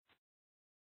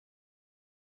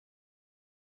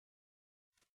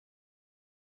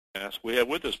Yes, we have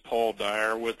with us Paul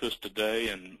Dyer with us today,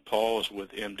 and Paul is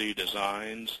with MD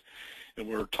Designs. And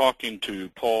we're talking to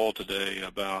Paul today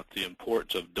about the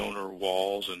importance of donor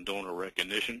walls and donor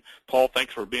recognition. Paul,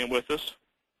 thanks for being with us.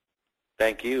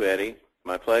 Thank you, Eddie.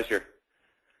 My pleasure.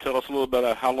 Tell us a little bit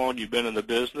about how long you've been in the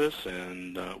business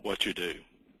and what you do.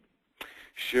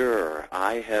 Sure.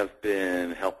 I have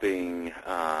been helping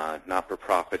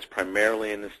not-for-profits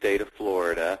primarily in the state of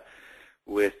Florida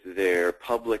with their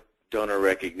public donor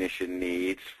recognition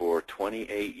needs for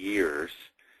 28 years.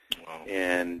 Wow.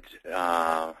 And,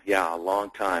 yeah, a long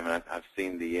time. And I've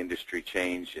seen the industry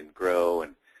change and grow,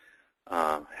 and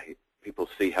people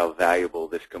see how valuable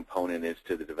this component is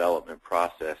to the development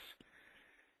process.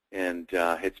 And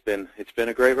it's been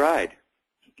a great ride.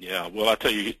 Yeah, well, I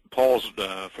tell you, Paul's,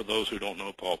 for those who don't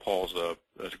know Paul, Paul's a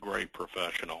great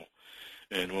professional.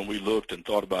 And when we looked and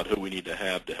thought about who we need to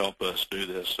have to help us do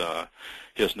this,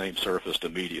 his name surfaced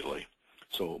immediately.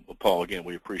 So, Paul, again,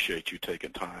 we appreciate you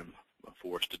taking time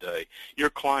for us today. Your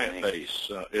client base,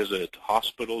 is it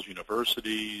hospitals,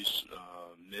 universities,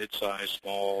 mid-size,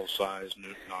 small-size,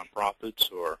 nonprofits,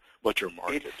 or what's your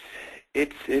market?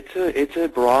 It's a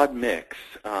broad mix.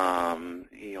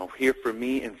 You know, here for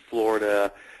me in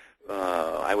Florida,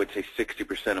 I would say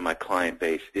 60% of my client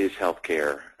base is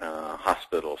healthcare,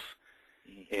 hospitals,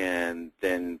 and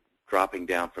then dropping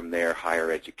down from there,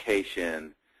 higher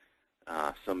education,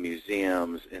 some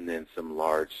museums, and then some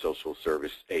large social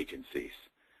service agencies.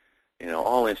 You know,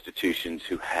 all institutions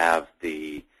who have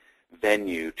the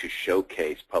venue to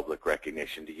showcase public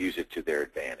recognition, to use it to their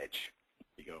advantage.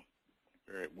 There you go.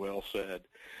 Very well said.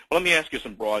 Well, let me ask you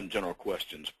some broad and general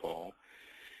questions, Paul.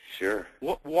 Sure.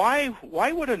 Why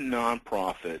would a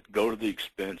nonprofit go to the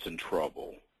expense and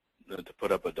trouble to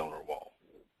put up a donor wall?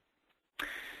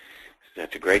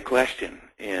 That's a great question,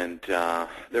 and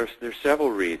there's several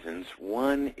reasons.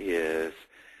 One is,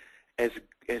 as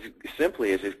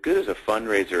simply as good as a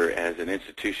fundraiser as an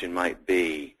institution might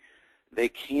be, they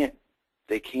can't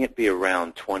be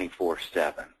around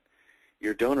 24/7.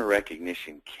 Your donor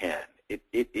recognition can.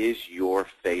 It is your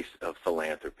face of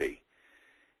philanthropy,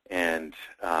 and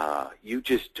you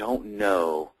just don't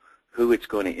know who it's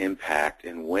going to impact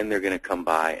and when they're going to come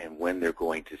by and when they're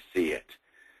going to see it.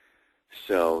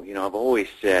 So, you know, I've always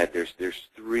said there's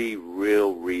three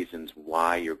real reasons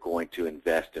why you're going to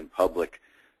invest in public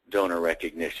donor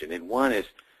recognition. And one is,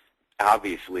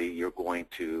 obviously, you're going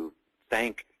to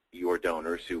thank your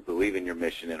donors who believe in your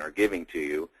mission and are giving to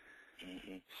you.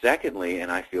 Mm-hmm. Secondly, and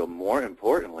I feel more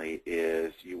importantly,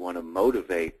 is you want to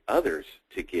motivate others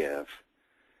to give.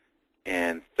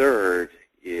 And third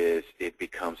is it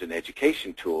becomes an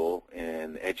education tool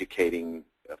in educating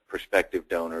prospective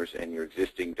donors and your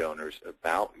existing donors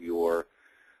about your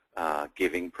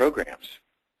giving programs.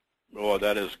 Oh,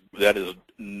 that is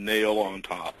nail on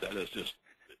top. That is just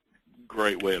a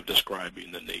great way of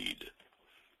describing the need.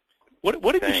 What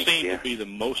have you seen to be the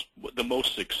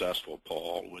most successful,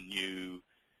 Paul, when you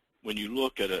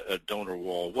look at a donor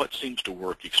wall? What seems to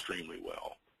work extremely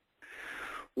well?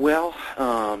 Well,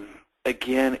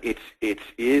 again,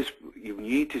 you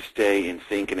need to stay in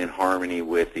sync and in harmony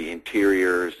with the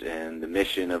interiors and the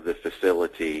mission of the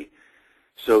facility.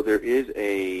 So there is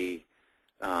a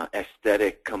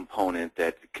aesthetic component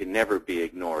that can never be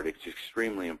ignored. It's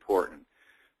extremely important.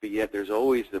 But yet there's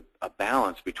always a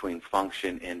balance between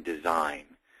function and design.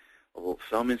 Well,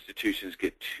 some institutions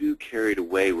get too carried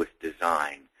away with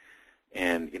design.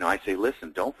 And, you know, I say,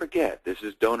 listen, don't forget, this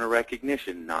is donor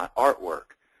recognition, not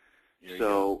artwork.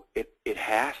 So it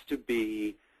has to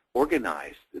be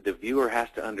organized. The viewer has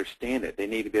to understand it. They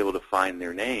need to be able to find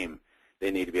their name. They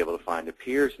need to be able to find a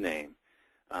peer's name.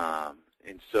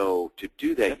 And so to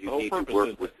do that, you need to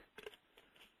work with.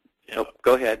 Oh,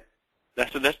 go ahead.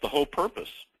 That's the whole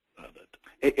purpose of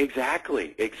it.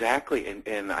 Exactly.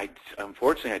 And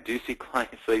unfortunately, I do see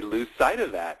clients, they lose sight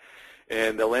of that.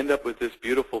 And they'll end up with this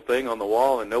beautiful thing on the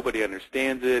wall, and nobody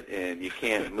understands it, and you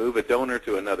can't move a donor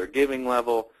to another giving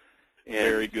level. And,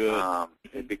 very good.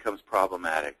 It becomes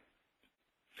problematic.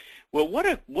 Well, what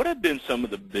have been some of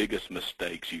the biggest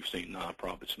mistakes you've seen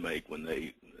nonprofits make when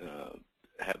they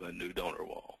have a new donor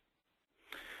wall?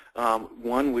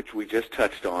 One which we just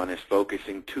touched on is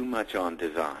focusing too much on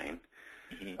design.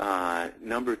 Mm-hmm.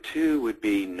 Number two would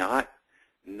be not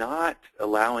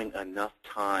allowing enough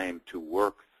time to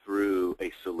work through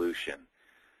a solution.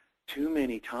 Too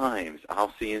many times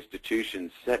I'll see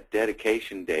institutions set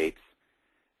dedication dates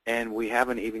and we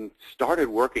haven't even started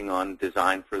working on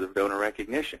design for the donor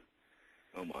recognition.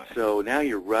 Oh my. So now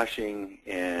you're rushing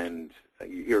and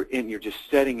you're just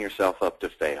setting yourself up to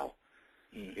fail.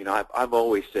 You know, I've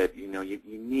always said, you know, you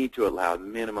need to allow a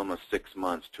minimum of 6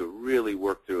 months to really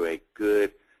work through a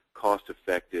good,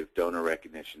 cost-effective donor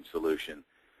recognition solution,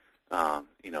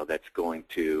 you know, that's going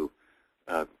to,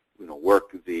 you know,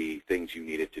 work the things you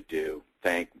need it to do,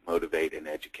 thank, motivate, and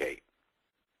educate.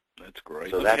 That's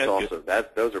great. So that's also,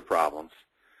 those are problems.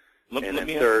 And then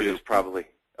third is probably,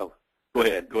 oh. Go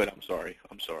ahead. I'm sorry.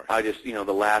 I just, you know,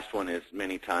 the last one is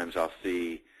many times I'll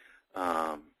see,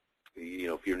 you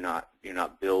know, if you're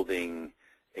not building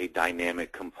a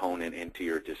dynamic component into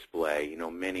your display, you know,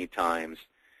 many times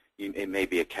it may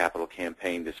be a capital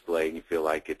campaign display and you feel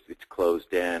like it's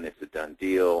closed in, it's a done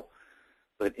deal,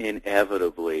 but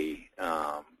inevitably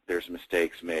there's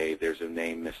mistakes made, there's a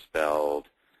name misspelled,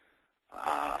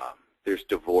 there's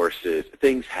divorces,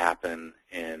 things happen,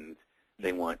 and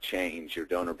they want change, your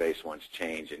donor base wants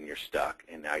change, and you're stuck,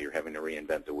 and now you're having to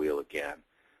reinvent the wheel again.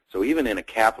 So even in a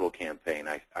capital campaign,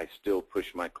 I still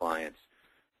push my clients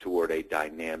toward a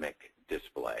dynamic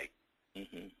display.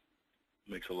 Mm-hmm.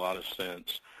 Makes a lot of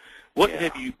sense. What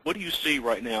do you see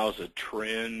right now as a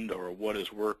trend, or what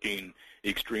is working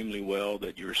extremely well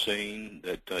that you're seeing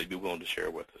that you'd be willing to share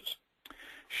with us?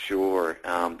 Sure.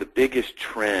 The biggest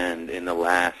trend in the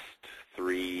last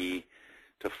 3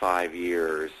 to 5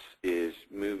 years is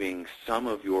moving some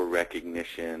of your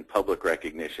recognition, public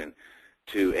recognition,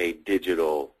 to a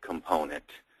digital component.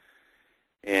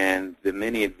 And the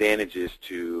many advantages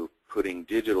to putting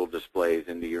digital displays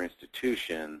into your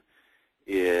institution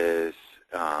is,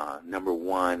 number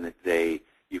one,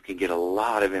 you can get a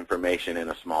lot of information in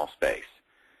a small space.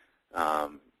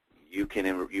 You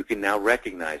can now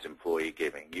recognize employee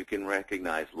giving. You can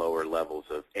recognize lower levels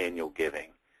of annual giving.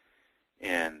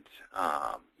 And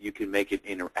you can make it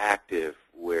interactive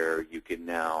where you can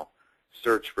now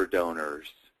search for donors,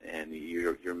 and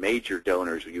your major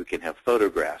donors, you can have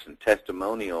photographs and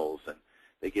testimonials, and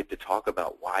they get to talk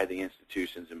about why the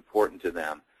institution's important to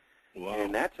them. Wow.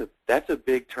 And that's a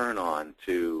big turn on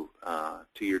to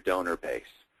your donor base.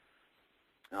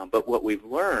 But what we've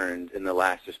learned in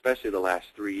especially the last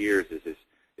 3 years, is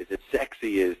as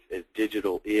sexy as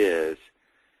digital is,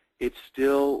 it's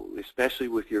still, especially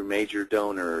with your major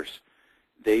donors,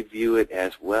 they view it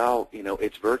as, well, you know,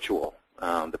 it's virtual.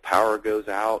 The power goes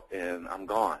out and I'm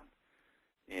gone.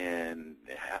 And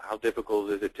how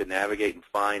difficult is it to navigate and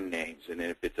find names? And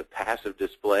if it's a passive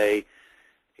display,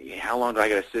 how long do I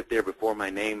got to sit there before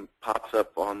my name pops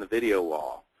up on the video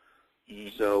wall?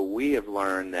 Mm-hmm. So we have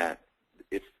learned that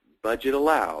if budget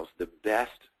allows, the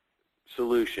best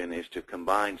solution is to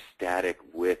combine static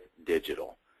with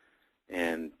digital.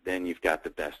 And then you've got the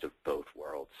best of both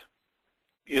worlds.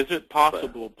 Is it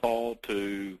possible, Paul,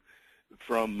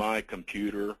 from my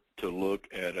computer to look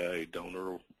at a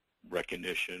donor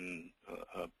recognition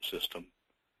system?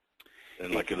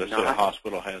 And like let's say a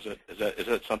hospital has it. Is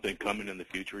that something coming in the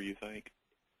future, you think?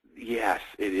 Yes,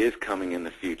 it is coming in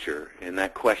the future. And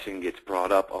that question gets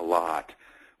brought up a lot,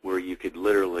 where you could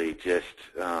literally just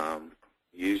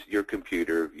use your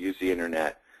computer, use the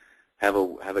internet, have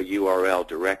a URL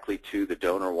directly to the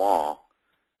donor wall,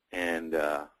 and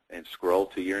scroll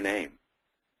to your name.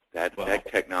 That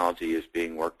technology is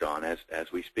being worked on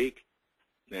as we speak.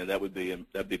 Yeah,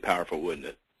 that'd be powerful, wouldn't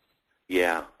it?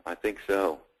 Yeah, I think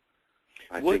so.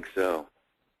 I think so.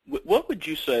 What would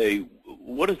you say,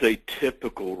 what is a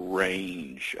typical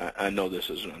range? I know this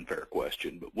is an unfair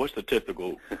question, but what's the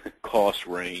typical cost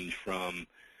range from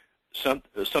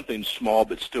something small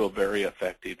but still very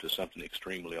effective to something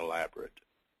extremely elaborate?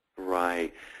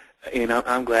 Right. And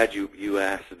I'm glad you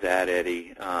asked that,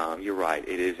 Eddie. You're right.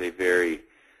 It is a very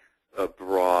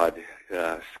broad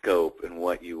scope in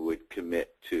what you would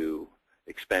commit to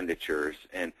expenditures.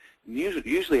 And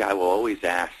usually I will always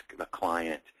ask the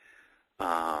client,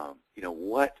 you know,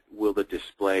 what will the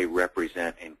display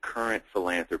represent in current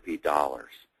philanthropy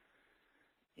dollars?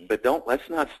 But let's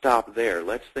not stop there.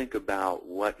 Let's think about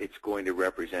what it's going to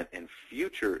represent in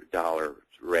future dollars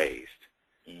raised.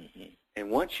 Mm-hmm. And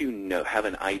once you have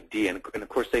an idea, and of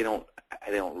course they don't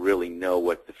really know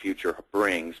what the future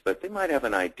brings, but they might have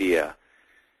an idea.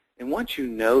 And once you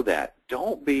know that,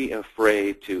 don't be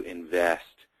afraid to invest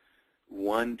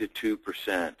 1 to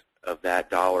 2% of that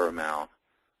dollar amount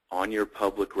on your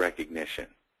public recognition.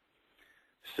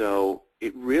 So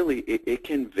it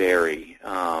can vary.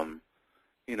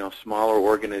 You know, smaller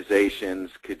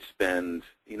organizations could spend,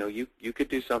 you know, you could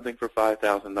do something for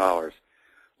 $5,000.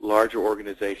 Larger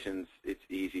organizations, it's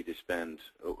easy to spend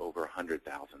over $100,000.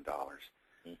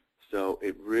 Mm. So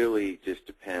it really just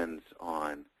depends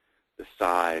on the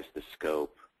size, the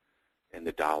scope, and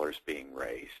the dollars being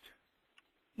raised.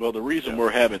 Well, the reason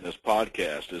we're having this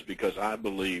podcast is because I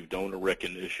believe donor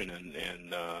recognition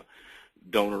and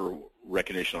donor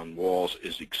recognition on walls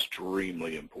is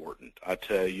extremely important. I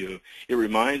tell you, it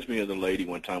reminds me of the lady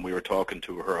one time we were talking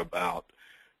to her about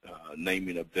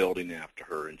naming a building after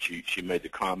her, and she made the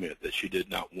comment that she did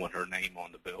not want her name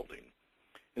on the building.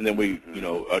 And then we,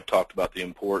 talked about the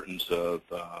importance of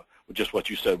just what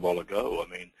you said a while ago.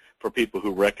 I mean, for people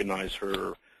who recognize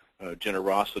her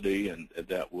generosity and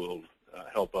that will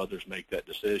help others make that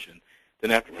decision. Then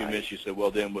after a few minutes, you said,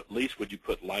 well, then at least would you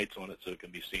put lights on it so it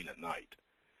can be seen at night?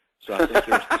 So I think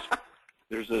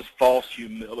there's this false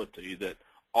humility that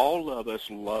all of us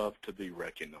love to be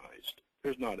recognized.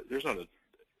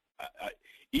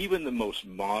 Even the most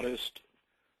modest,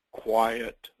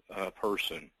 quiet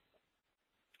person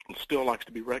still likes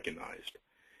to be recognized.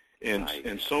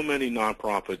 And so many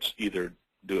nonprofits either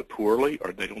do it poorly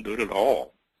or they don't do it at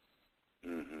all.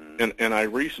 Mm-hmm. And I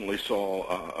recently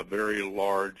saw a very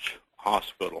large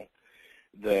hospital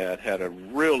that had a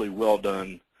really well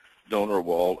done donor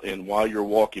wall, and while you're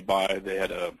walking by, they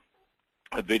had a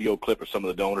video clip of some of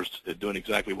the donors doing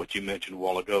exactly what you mentioned a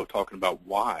while ago, talking about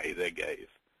why they gave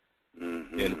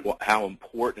and how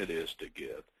important it is to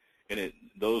give. And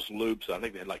those loops, I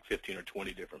think they had like 15 or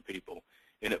 20 different people,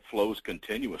 and it flows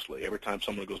continuously. Every time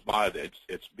someone goes by,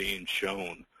 it's being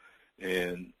shown.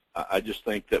 And I just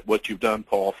think that what you've done,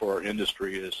 Paul, for our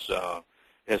industry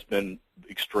has been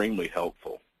extremely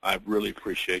helpful. I really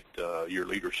appreciate your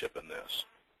leadership in this.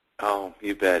 Oh,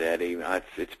 you bet, Eddie.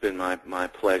 It's been my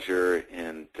pleasure,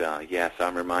 and yes,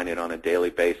 I'm reminded on a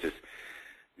daily basis,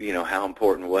 how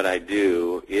important what I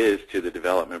do is to the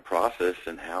development process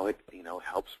and how it,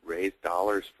 helps raise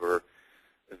dollars for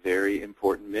very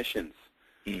important missions.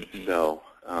 Mm-hmm. So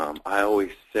I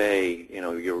always say,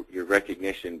 your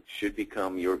recognition should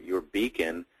become your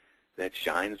beacon that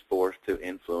shines forth to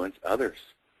influence others.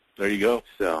 There you go.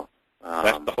 So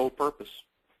that's the whole purpose.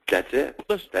 That's it.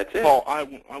 Listen, that's it. Paul, I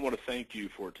want to thank you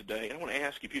for today. I want to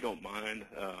ask, if you don't mind,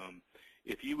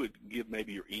 if you would give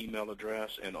maybe your email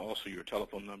address and also your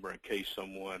telephone number in case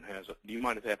someone has do you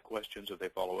mind if they have questions if they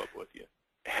follow up with you?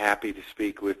 Happy to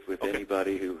speak with okay.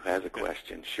 anybody who has a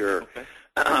question. Sure. Okay.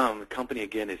 The company,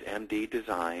 again, is MD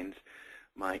Designs.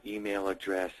 My email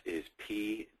address is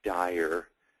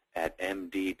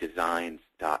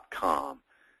pdyer@mddesigns.com,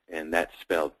 and that's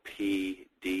spelled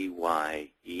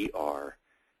PDYER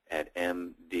at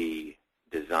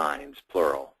mddesigns,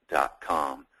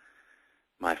 plural.com.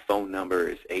 My phone number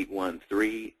is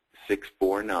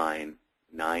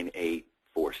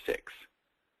 813-649-9846.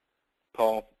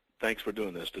 Paul, thanks for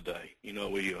doing this today.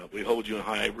 We hold you in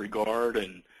high regard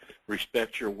and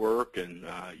respect your work, and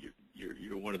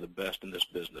you're one of the best in this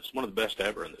business, one of the best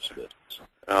ever in this business.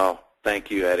 Oh, thank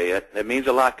you, Eddie. That means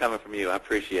a lot coming from you. I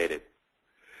appreciate it.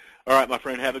 All right, my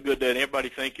friend, have a good day. And everybody,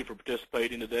 thank you for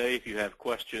participating today. If you have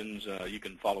questions, you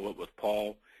can follow up with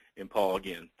Paul. And Paul,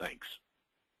 again, thanks.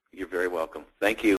 You're very welcome. Thank you.